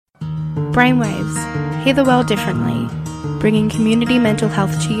Brainwaves, hear the world differently, bringing community mental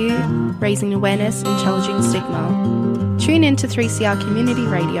health to you, raising awareness and challenging stigma. Tune in to 3CR Community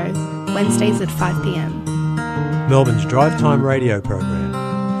Radio, Wednesdays at 5 p.m. Melbourne's Drive Time radio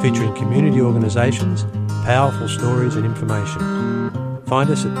program, featuring community organisations, powerful stories and information. Find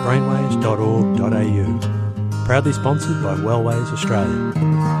us at brainwaves.org.au. Proudly sponsored by Wellways Australia.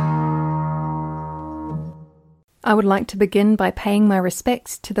 I would like to begin by paying my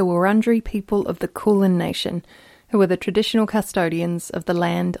respects to the Wurundjeri people of the Kulin Nation, who are the traditional custodians of the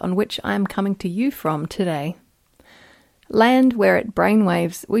land on which I am coming to you from today. Land where at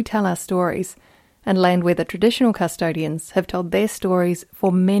Brainwaves we tell our stories, and land where the traditional custodians have told their stories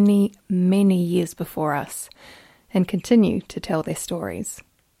for many, many years before us, and continue to tell their stories.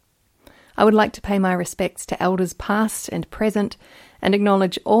 I would like to pay my respects to elders past and present, and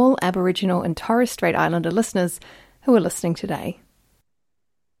acknowledge all Aboriginal and Torres Strait Islander listeners who are listening today.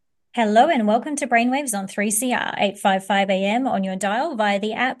 Hello and welcome to Brainwaves on 3CR, 855 AM on your dial via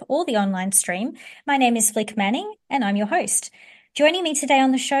the app or the online stream. My name is Flic and I'm your host. Joining me today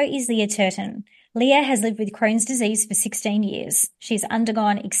on the show is Leah Turton. Leah has lived with Crohn's disease for 16 years. She's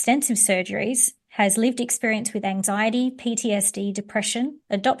undergone extensive surgeries, has lived experience with anxiety, PTSD, depression,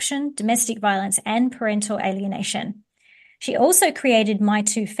 adoption, domestic violence, and parental alienation. She also created My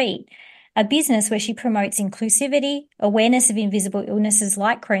 2 Feet, a business where she promotes inclusivity, awareness of invisible illnesses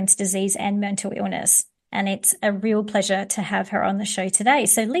like Crohn's disease and mental illness. And it's a real pleasure to have her on the show today.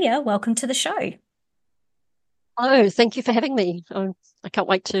 So Leah, welcome to the show. Oh, thank you for having me. I can't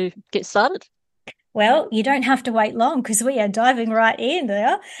wait to get started. Well, you don't have to wait long because we are diving right in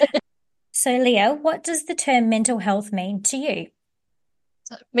there. So Leah, what does the term mental health mean to you?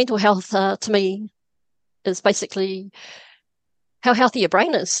 Mental health to me is basically how healthy your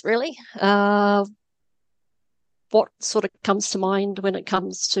brain is, really. What sort of comes to mind when it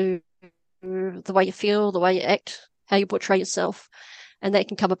comes to the way you feel, the way you act, how you portray yourself. And that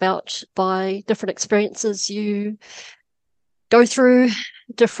can come about by different experiences you go through,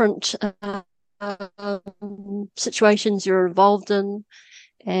 different situations you're involved in,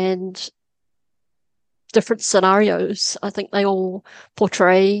 and different scenarios. I think they all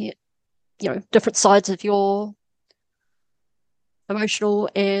portray, different sides of your emotional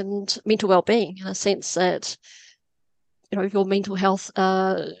and mental well-being, in a sense that, your mental health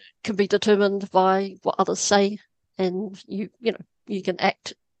can be determined by what others say, and you can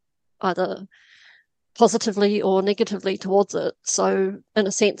act either positively or negatively towards it. So in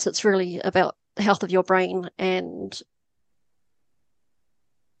a sense, it's really about the health of your brain and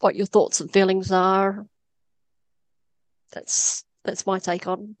what your thoughts and feelings are. That's my take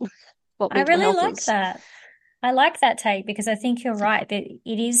on what mental health is. I really like that. I like that take because I think you're right that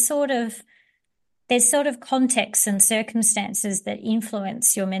it is there's sort of contexts and circumstances that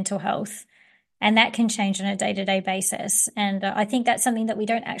influence your mental health, and that can change on a day-to-day basis. And I think that's something that we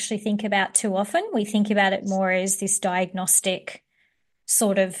don't actually think about too often. We think about it more as this diagnostic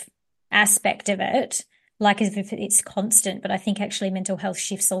sort of aspect of it, like as if it's constant, but I think actually mental health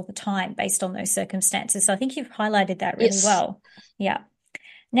shifts all the time based on those circumstances. So I think you've highlighted that really well. Yeah.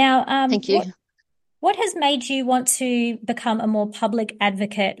 Now, thank you. What has made you want to become a more public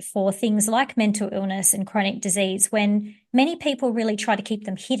advocate for things like mental illness and chronic disease when many people really try to keep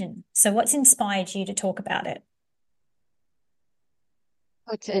them hidden? So what's inspired you to talk about it?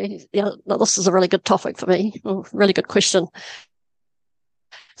 Okay. Yeah, this is a really good topic for me. Really good question.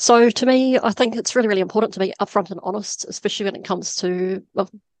 So to me, I think it's really, really important to be upfront and honest, especially when it comes to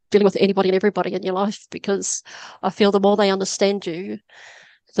dealing with anybody and everybody in your life, because I feel the more they understand you,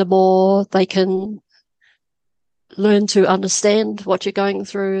 the more they can learn to understand what you're going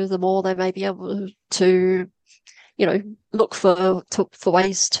through, the more they may be able to, look for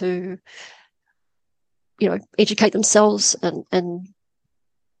ways to, educate themselves and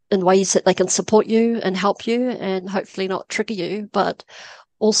in ways that they can support you and help you and hopefully not trigger you. But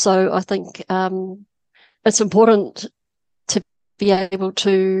also, I think it's important to be able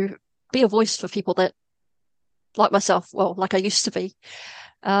to be a voice for people that, like myself, like I used to be,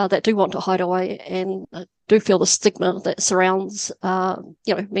 that do want to hide away and do feel the stigma that surrounds,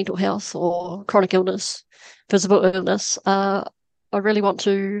 mental health or chronic illness, visible illness. I really want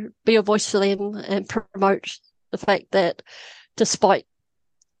to be a voice for them and promote the fact that despite,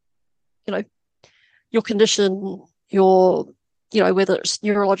 your condition, whether it's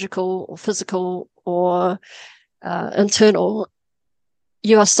neurological or physical or internal,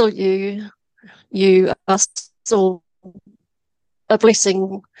 you are still you. You are still a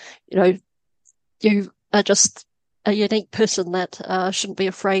blessing. You are just a unique person that shouldn't be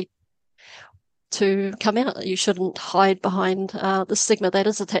afraid to come out. You shouldn't hide behind the stigma that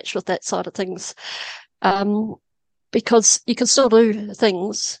is attached with that side of things, because you can still do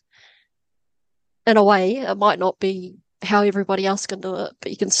things in a way. It might not be how everybody else can do it,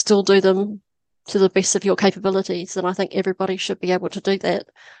 but you can still do them to the best of your capabilities. And I think everybody should be able to do that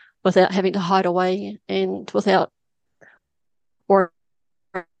without having to hide away and without worrying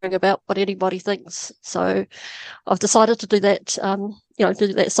about what anybody thinks. So I've decided to do that,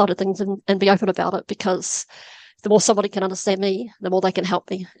 do that side of things and be open about it, because the more somebody can understand me, the more they can help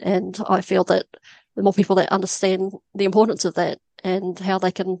me. And I feel that the more people that understand the importance of that and how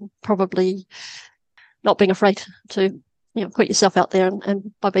they can probably not being afraid to, put yourself out there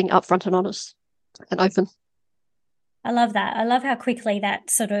and by being upfront and honest and open. I love that. I love how quickly that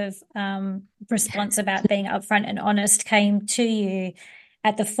sort of response about being upfront and honest came to you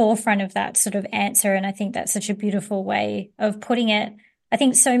at the forefront of that sort of answer. And I think that's such a beautiful way of putting it. I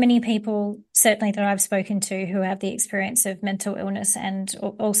think so many people, certainly that I've spoken to, who have the experience of mental illness and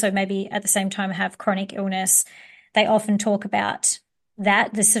also maybe at the same time have chronic illness, they often talk about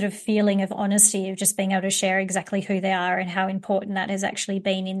that, the sort of feeling of honesty, of just being able to share exactly who they are and how important that has actually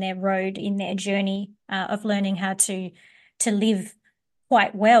been in their road, in their journey of learning how to live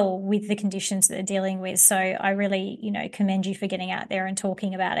quite well with the conditions that they're dealing with. So I really, commend you for getting out there and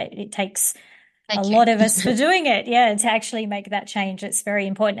talking about it. It takes a lot of us for doing it. Yeah, to actually make that change. It's very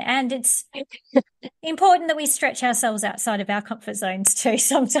important. And it's important that we stretch ourselves outside of our comfort zones too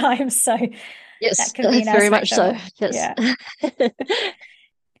sometimes. So yes, that could be an very much so. Yes. Yeah.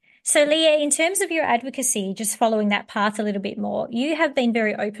 So, Leah, in terms of your advocacy, just following that path a little bit more, you have been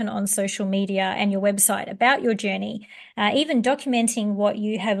very open on social media and your website about your journey, even documenting what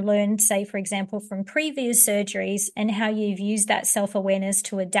you have learned, say, for example, from previous surgeries and how you've used that self-awareness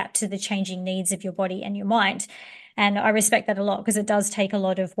to adapt to the changing needs of your body and your mind. And I respect that a lot, because it does take a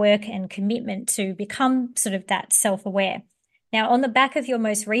lot of work and commitment to become sort of that self-aware. Now, on the back of your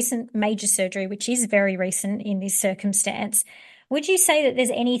most recent major surgery, which is very recent in this circumstance, would you say that there's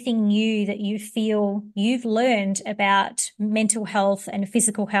anything new that you feel you've learned about mental health and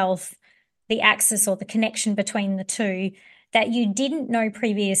physical health, the axis or the connection between the two, that you didn't know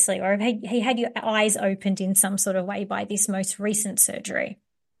previously, or have had your eyes opened in some sort of way by this most recent surgery?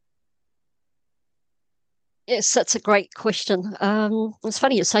 Yes, that's a great question. It's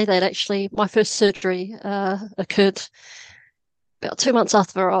funny you say that, actually. My first surgery occurred about 2 months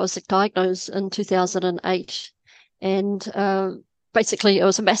after I was diagnosed in 2008. And basically, it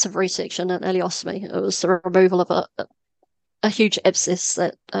was a massive resection, an ileostomy. It was the removal of a huge abscess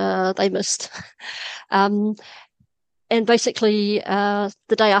that they missed. And basically,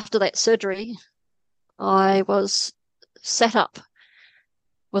 the day after that surgery, I was sat up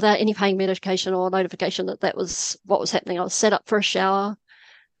without any pain medication or notification that was what was happening. I was set up for a shower.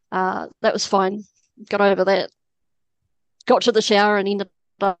 That was fine. Got over that. Got to the shower and ended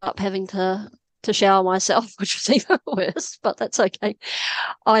up having to shower myself, which was even worse, but that's okay.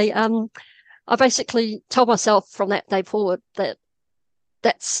 I basically told myself from that day forward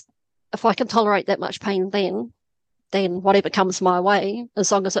that's if I can tolerate that much pain, then whatever comes my way,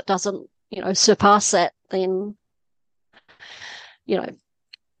 as long as it doesn't, surpass that, then,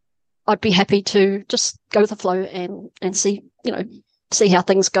 I'd be happy to just go with the flow and see how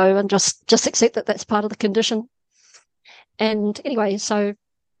things go, and just accept that that's part of the condition. And anyway, so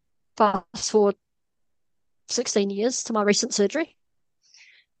fast forward 16 years to my recent surgery.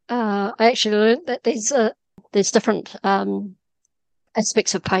 I actually learned that there's different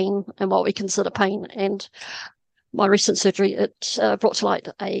aspects of pain and what we consider pain. And my recent surgery, it brought to light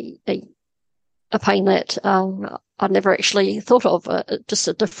a pain that I'd never actually thought of, just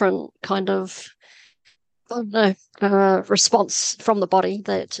a different kind of response from the body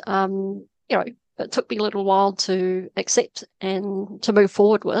that, it took me a little while to accept and to move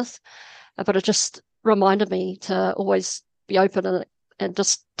forward with, but it just reminded me to always be open and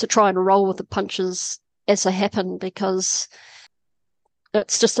just to try and roll with the punches as they happen, because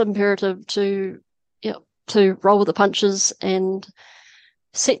it's just imperative to roll with the punches and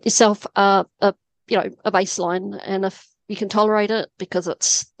set yourself a baseline. And if you can tolerate it, because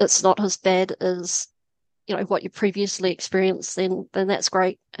it's not as bad as what you previously experienced, then that's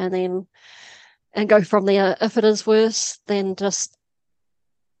great. And go from there. If it is worse, then just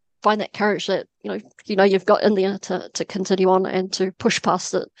find that courage that you've got in there to continue on and to push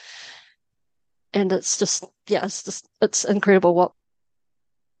past it. And it's incredible what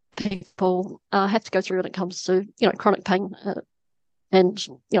people have to go through when it comes to chronic pain, and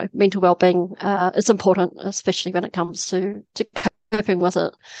mental well-being is important, especially when it comes to coping with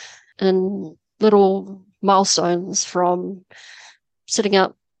it. And little milestones, from sitting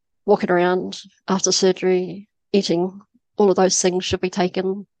up walking around after surgery, eating, all of those things should be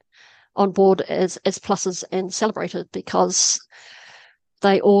taken on board as pluses and celebrated, because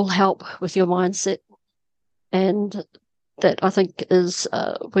they all help with your mindset. And that, I think, is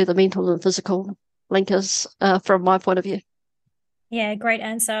where the mental and physical link is, from my point of view. Yeah, great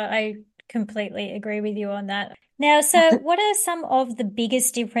answer. I completely agree with you on that. Now, so what are some of the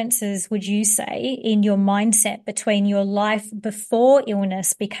biggest differences, would you say, in your mindset between your life before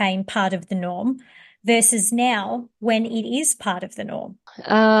illness became part of the norm versus now when it is part of the norm?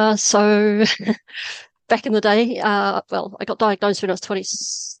 So back in the day, well, I got diagnosed when I was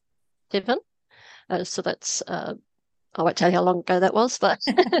 27. So that's, I won't tell you how long ago that was, but,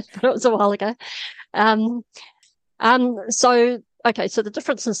 but it was a while ago. So, okay, so the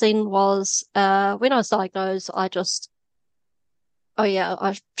differences then was, when I was diagnosed, I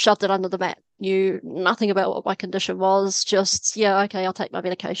shoved it under the mat. Knew nothing about what my condition was. Just, yeah, okay, I'll take my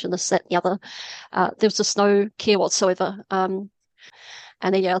medication, this, that, and the other. There was just no care whatsoever. And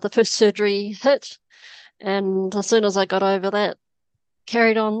then, the first surgery hit. And as soon as I got over that,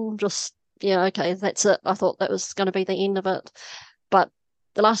 carried on, just, okay, that's it. I thought that was going to be the end of it. But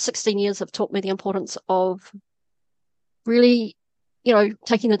the last 16 years have taught me the importance of really,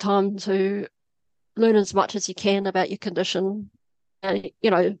 taking the time to learn as much as you can about your condition, and,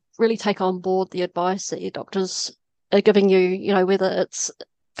 really take on board the advice that your doctors are giving you, whether it's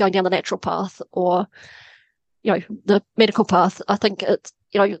going down the natural path or, the medical path. I think it's,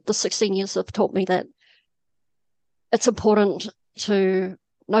 the 16 years have taught me that it's important to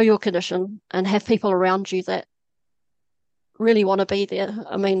know your condition and have people around you that really want to be there.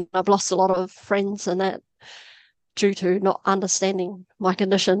 I mean, I've lost a lot of friends and that due to not understanding my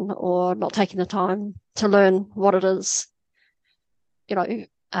condition or not taking the time to learn what it is,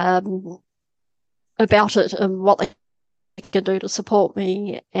 about it and what they can do to support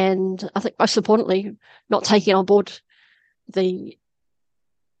me. And I think most importantly, not taking on board the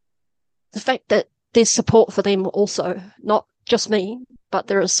fact that there's support for them also, not just me, but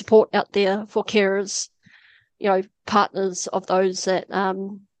there is support out there for carers, partners of those that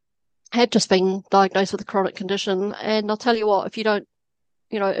had just been diagnosed with a chronic condition. And I'll tell you what, if you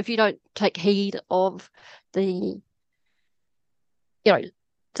don't take heed of the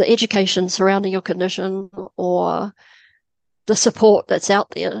education surrounding your condition or the support that's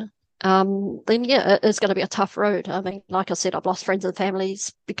out there, then it's going to be a tough road. I mean, like I said, I've lost friends and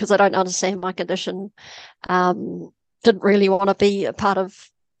families because I don't understand my condition. Didn't really want to be a part of,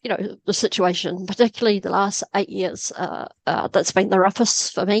 the situation, particularly the last 8 years. That's been the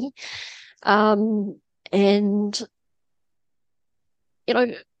roughest for me. And,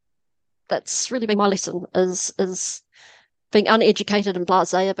 that's really been my lesson is being uneducated and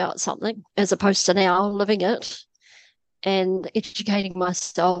blasé about something, as opposed to now living it and educating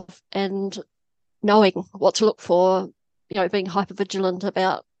myself and knowing what to look for, being hyper vigilant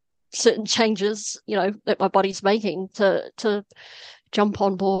about certain changes, that my body's making to jump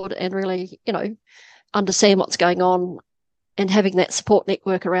on board and really, understand what's going on, and having that support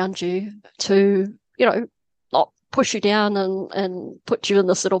network around you to, not push you down and put you in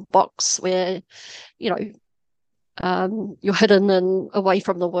this little box where, you're hidden and away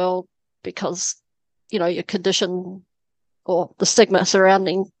from the world because, your condition or the stigma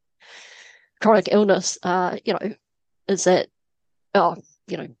surrounding chronic illness, is that,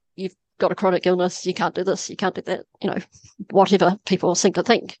 you've got a chronic illness, you can't do this, you can't do that, whatever people seem to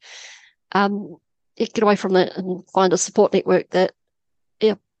think. Get away from that and find a support network that,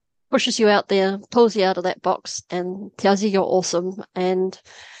 pushes you out there, pulls you out of that box and tells you you're awesome and,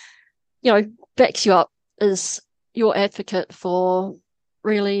 backs you up, is your advocate for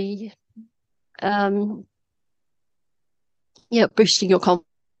really, boosting your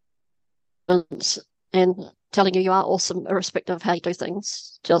confidence and telling you are awesome, irrespective of how you do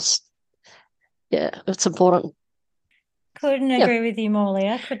things. Just, it's important. Couldn't agree with you more,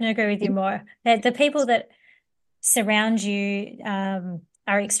 Leah. Couldn't agree with you more. The people that surround you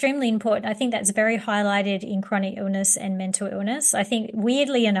are extremely important. I think that's very highlighted in chronic illness and mental illness. I think,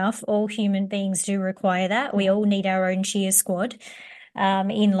 weirdly enough, all human beings do require that. We all need our own cheer squad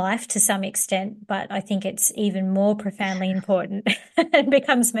in life to some extent, but I think it's even more profoundly important. It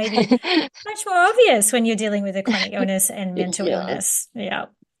becomes maybe much more obvious when you're dealing with a chronic illness and mental illness. Yeah.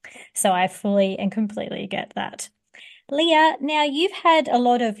 So I fully and completely get that. Leah, now you've had a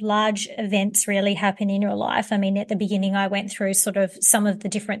lot of large events really happen in your life. I mean, at the beginning, I went through sort of some of the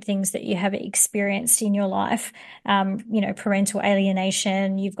different things that you have experienced in your life. Parental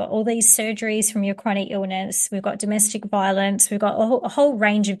alienation. You've got all these surgeries from your chronic illness. We've got domestic violence. We've got a whole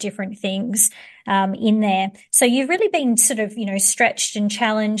range of different things in there. So you've really been sort of, stretched and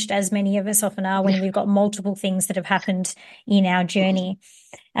challenged, as many of us often are when we've got multiple things that have happened in our journey.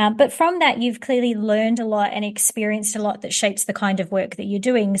 But from that, you've clearly learned a lot and experienced a lot that shapes the kind of work that you're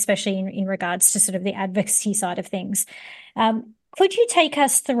doing, especially in regards to sort of the advocacy side of things. Could you take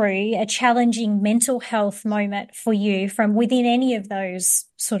us through a challenging mental health moment for you from within any of those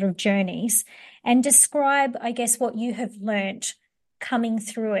sort of journeys and describe, I guess, what you have learnt coming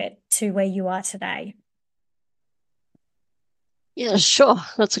through it to where you are today? Yeah, sure.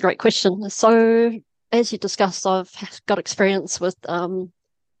 That's a great question. So, as you discussed, I've got experience with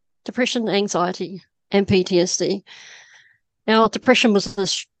depression, anxiety, and PTSD. Now, depression was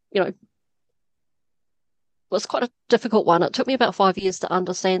this, was quite a difficult one. It took me about 5 years to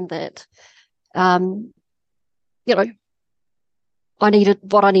understand that, I needed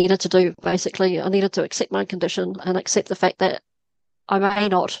what I needed to do. Basically, I needed to accept my condition and accept the fact that I may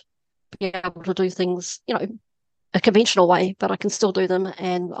not be able to do things, a conventional way, but I can still do them,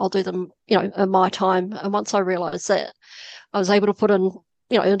 and I'll do them, in my time. And once I realized that, I was able to put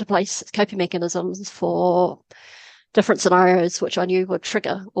into place coping mechanisms for different scenarios, which I knew would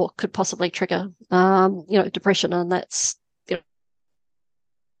trigger or could possibly trigger, depression. And that's,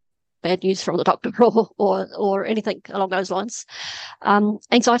 bad news from the doctor or anything along those lines.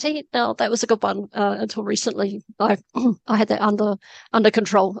 Anxiety, now that was a good one until recently. I had that under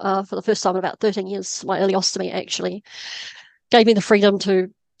control for the first time in about 13 years. My ileostomy actually gave me the freedom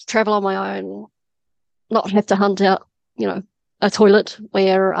to travel on my own, not have to hunt out, a toilet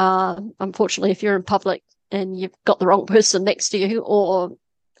where, unfortunately, if you're in public and you've got the wrong person next to you or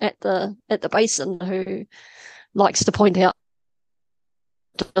at the basin who likes to point out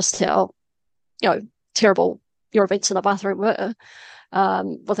just how, terrible your events in the bathroom were,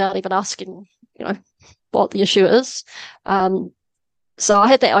 without even asking, what the issue is. So I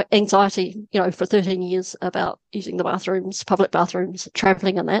had that anxiety, for 13 years about using the bathrooms, public bathrooms,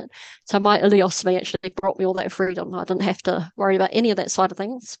 traveling and that. So my ileostomy actually brought me all that freedom. I didn't have to worry about any of that side of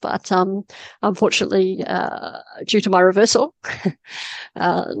things. But unfortunately, due to my reversal,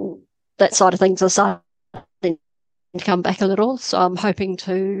 that side of things are starting to come back a little. So I'm hoping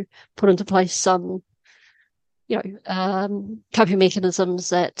to put into place some, coping mechanisms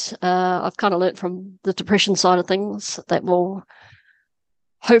that I've kind of learnt from the depression side of things that will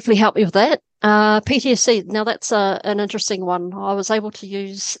hopefully help me with that. PTSD, now that's an interesting one. I was able to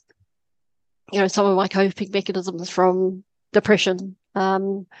use, some of my coping mechanisms from depression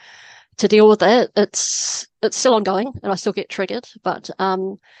to deal with that. It's still ongoing and I still get triggered, but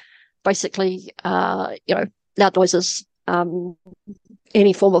basically, loud noises,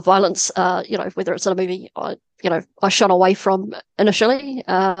 any form of violence, whether it's in a movie, I shun away from initially.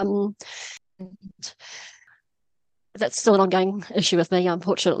 That's still an ongoing issue with me,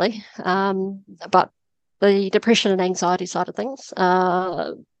 unfortunately. But the depression and anxiety side of things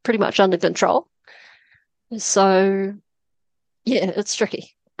are pretty much under control. So, yeah, it's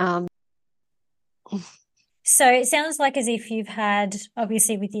tricky. So it sounds like as if you've had,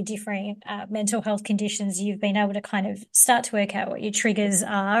 obviously with your different mental health conditions, you've been able to kind of start to work out what your triggers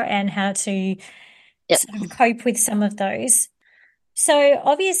are and how to sort of cope with some of those. So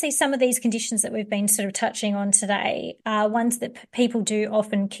obviously some of these conditions that we've been sort of touching on today are ones that people do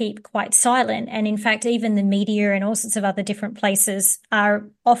often keep quite silent. And in fact, even the media and all sorts of other different places are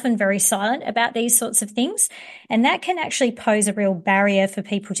often very silent about these sorts of things. And that can actually pose a real barrier for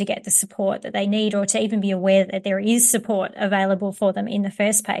people to get the support that they need or to even be aware that there is support available for them in the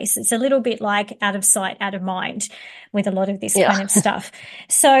first place. It's a little bit like out of sight, out of mind with a lot of this kind of stuff.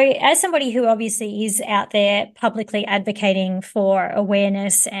 So as somebody who obviously is out there publicly advocating for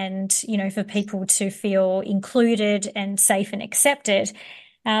awareness and, for people to feel included and safe and accepted,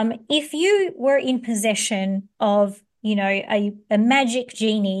 if you were in possession of, a magic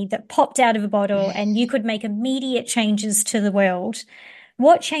genie that popped out of a bottle and you could make immediate changes to the world,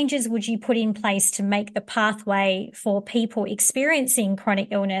 what changes would you put in place to make the pathway for people experiencing chronic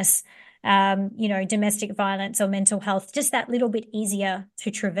illness, domestic violence or mental health, just that little bit easier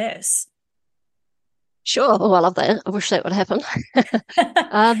to traverse? Sure. Oh, I love that. I wish that would happen.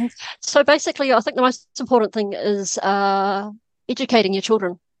 So basically, I think the most important thing is educating your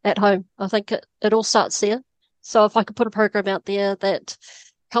children at home. I think it all starts there. So if I could put a program out there that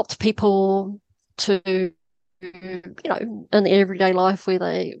helped people to, in their everyday life where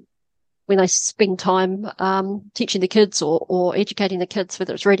when they spend time teaching the kids or educating the kids,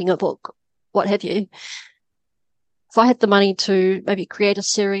 whether it's reading a book, what have you. If I had the money to maybe create a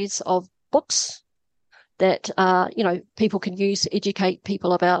series of books that, people can use to educate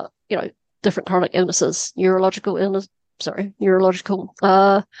people about, different chronic illnesses, neurological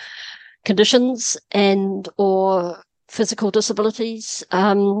conditions or physical disabilities,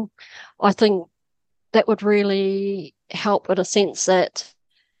 I think that would really help in a sense that,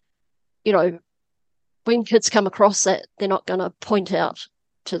 when kids come across that, they're not going to point out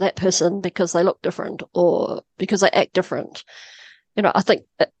to that person because they look different or because they act different. I think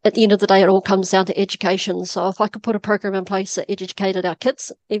at the end of the day, it all comes down to education. So if I could put a program in place that educated our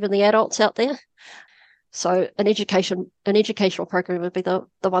kids, even the adults out there, so an educational program would be the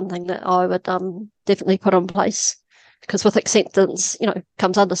one thing that I would definitely put in place, because with acceptance,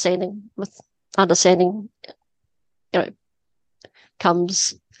 comes understanding. With understanding,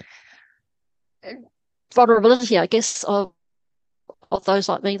 comes vulnerability, I guess, of those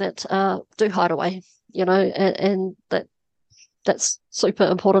like me that do hide away, and that's super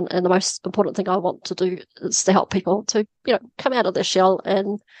important. And the most important thing I want to do is to help people to, come out of their shell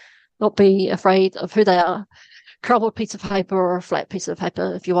and not be afraid of who they are. Crumpled piece of paper or a flat piece of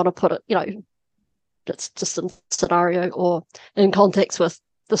paper, if you want to put it, that's just a scenario or in context with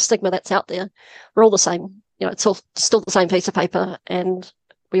the stigma that's out there. We're all the same. It's all still the same piece of paper, and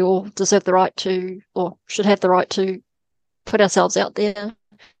we all deserve the right to, or should have the right to, put ourselves out there.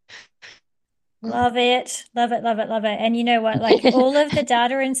 Love it. Love it. Love it. Love it. And you know what? Like all of the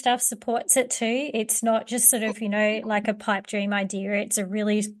data and stuff supports it too. It's not just sort of, like a pipe dream idea. It's a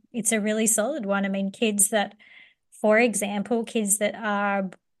really solid one. I mean, for example, kids that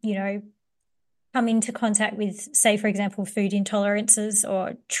are, come into contact with, say, for example, food intolerances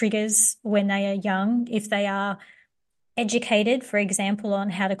or triggers when they are young, if they are educated, for example, on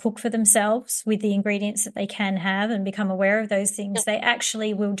how to cook for themselves with the ingredients that they can have and become aware of those things, they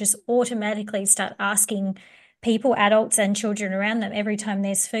actually will just automatically start asking people, adults and children around them, every time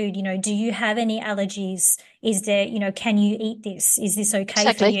there's food, do you have any allergies? Is there, can you eat this? Is this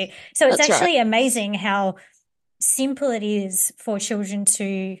okay for you? So it's actually amazing how simple it is for children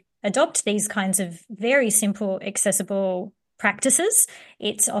to adopt these kinds of very simple, accessible practices.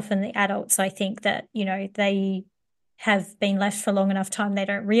 It's often the adults, I think, that, they have been left for long enough time, they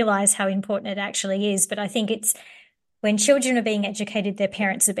don't realize how important it actually is. But I think it's when children are being educated, their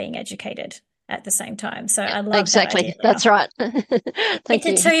parents are being educated at the same time. So I love exactly. That idea, that's right.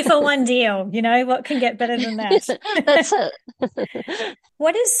 It's a 2-for-1 deal. What can get better than that? That's it.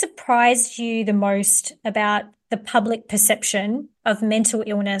 What has surprised you the most about the public perception of mental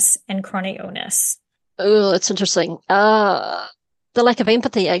illness and chronic illness? Oh, it's interesting. The lack of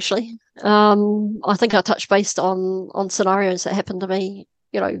empathy, actually. I think I touched base on scenarios that happened to me,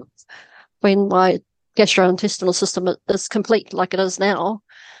 when my gastrointestinal system is complete like it is now,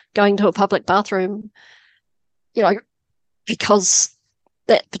 going to a public bathroom, because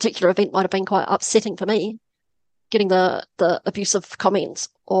that particular event might have been quite upsetting for me, getting the abusive comments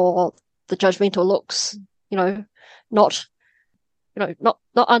or the judgmental looks, not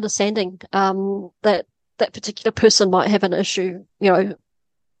understanding that particular person might have an issue,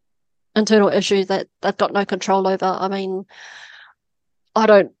 internal issue that they've got no control over. I mean, I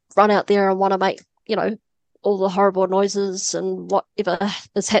don't run out there and want to make, all the horrible noises and whatever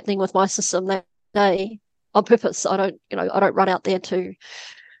is happening with my system that day on purpose. I don't run out there to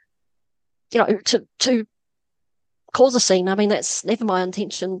cause a scene. I mean, that's never my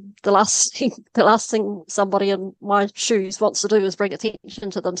intention. The last thing somebody in my shoes wants to do is bring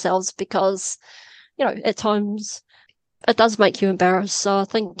attention to themselves, because, at times it does make you embarrassed. So I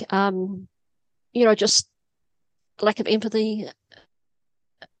think, just lack of empathy,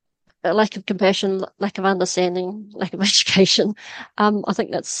 a lack of compassion, lack of understanding, lack of education. I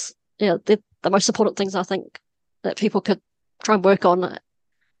think that's, the most important things I think that people could try and work on.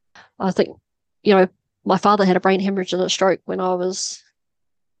 I think, my father had a brain hemorrhage and a stroke when I was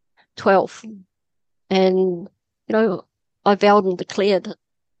 12. And, I vowed and declared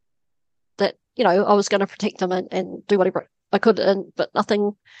that, I was going to protect him and do whatever I could. But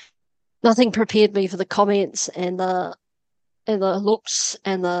nothing prepared me for the comments and the looks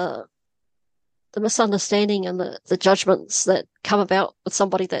and the misunderstanding and the judgments that come about with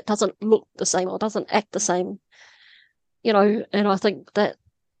somebody that doesn't look the same or doesn't act the same, and I think that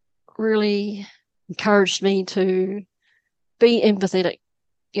really encouraged me to be empathetic,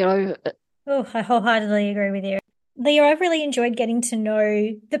 Oh, I wholeheartedly agree with you. Leah, I've really enjoyed getting to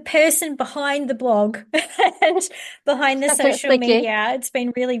know the person behind the blog and behind the social media. It's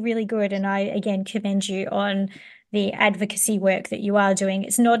been really, really good. And I, again, commend you on the advocacy work that you are doing.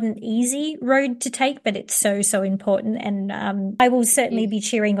 It's not an easy road to take, but it's so, so important. And I will certainly be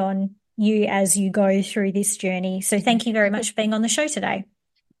cheering on you as you go through this journey. So thank you very much for being on the show today.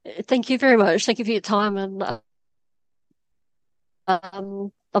 Thank you very much. Thank you for your time. And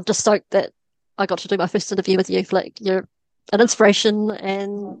I'm just stoked that I got to do my first interview with you, Flic. You're an inspiration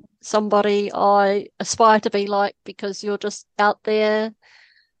and somebody I aspire to be like, because you're just out there,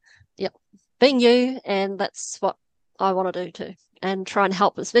 being you, and that's what I want to do too, and try and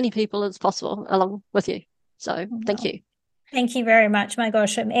help as many people as possible along with you. So thank you. Thank you very much. My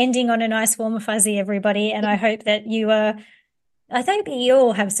gosh, I'm ending on a nice warm fuzzy, everybody, and I hope that I think you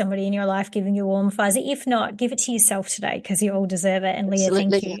all have somebody in your life giving you a warm fuzzy. If not, give it to yourself today, because you all deserve it. And Leah,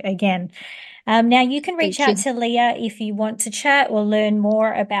 thank you again. Now you can reach out to Leah if you want to chat or learn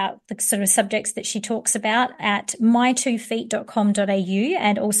more about the sort of subjects that she talks about at my2feet.com.au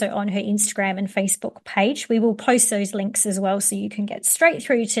and also on her Instagram and Facebook page. We will post those links as well, so you can get straight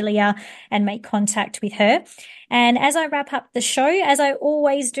through to Leah and make contact with her. And as I wrap up the show, as I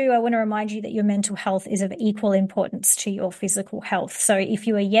always do, I want to remind you that your mental health is of equal importance to your physical health. So if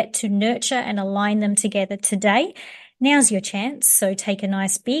you are yet to nurture and align them together today, now's your chance. So take a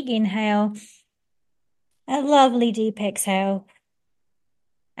nice big inhale, a lovely deep exhale.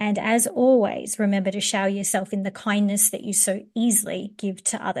 And as always, remember to shower yourself in the kindness that you so easily give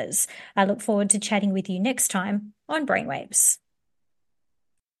to others. I look forward to chatting with you next time on Brainwaves.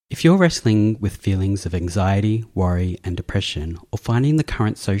 If you're wrestling with feelings of anxiety, worry, and depression, or finding the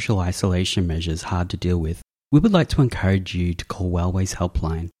current social isolation measures hard to deal with, we would like to encourage you to call Wellways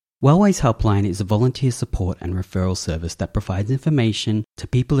Helpline. Wellways Helpline is a volunteer support and referral service that provides information to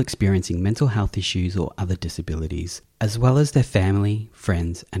people experiencing mental health issues or other disabilities, as well as their family,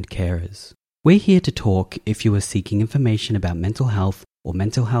 friends, and carers. We're here to talk if you are seeking information about mental health or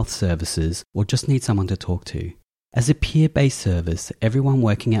mental health services, or just need someone to talk to. As a peer-based service, everyone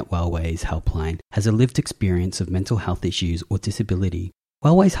working at Wellways Helpline has a lived experience of mental health issues or disability.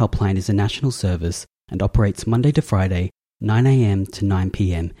 Wellways Helpline is a national service and operates Monday to Friday, 9 a.m. to 9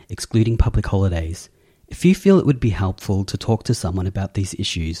 p.m, excluding public holidays. If you feel it would be helpful to talk to someone about these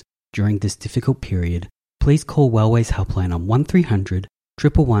issues during this difficult period, please call Wellways Helpline on 1300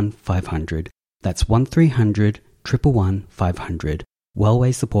 111 500. That's 1300 111 500.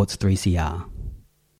 Wellways supports 3CR.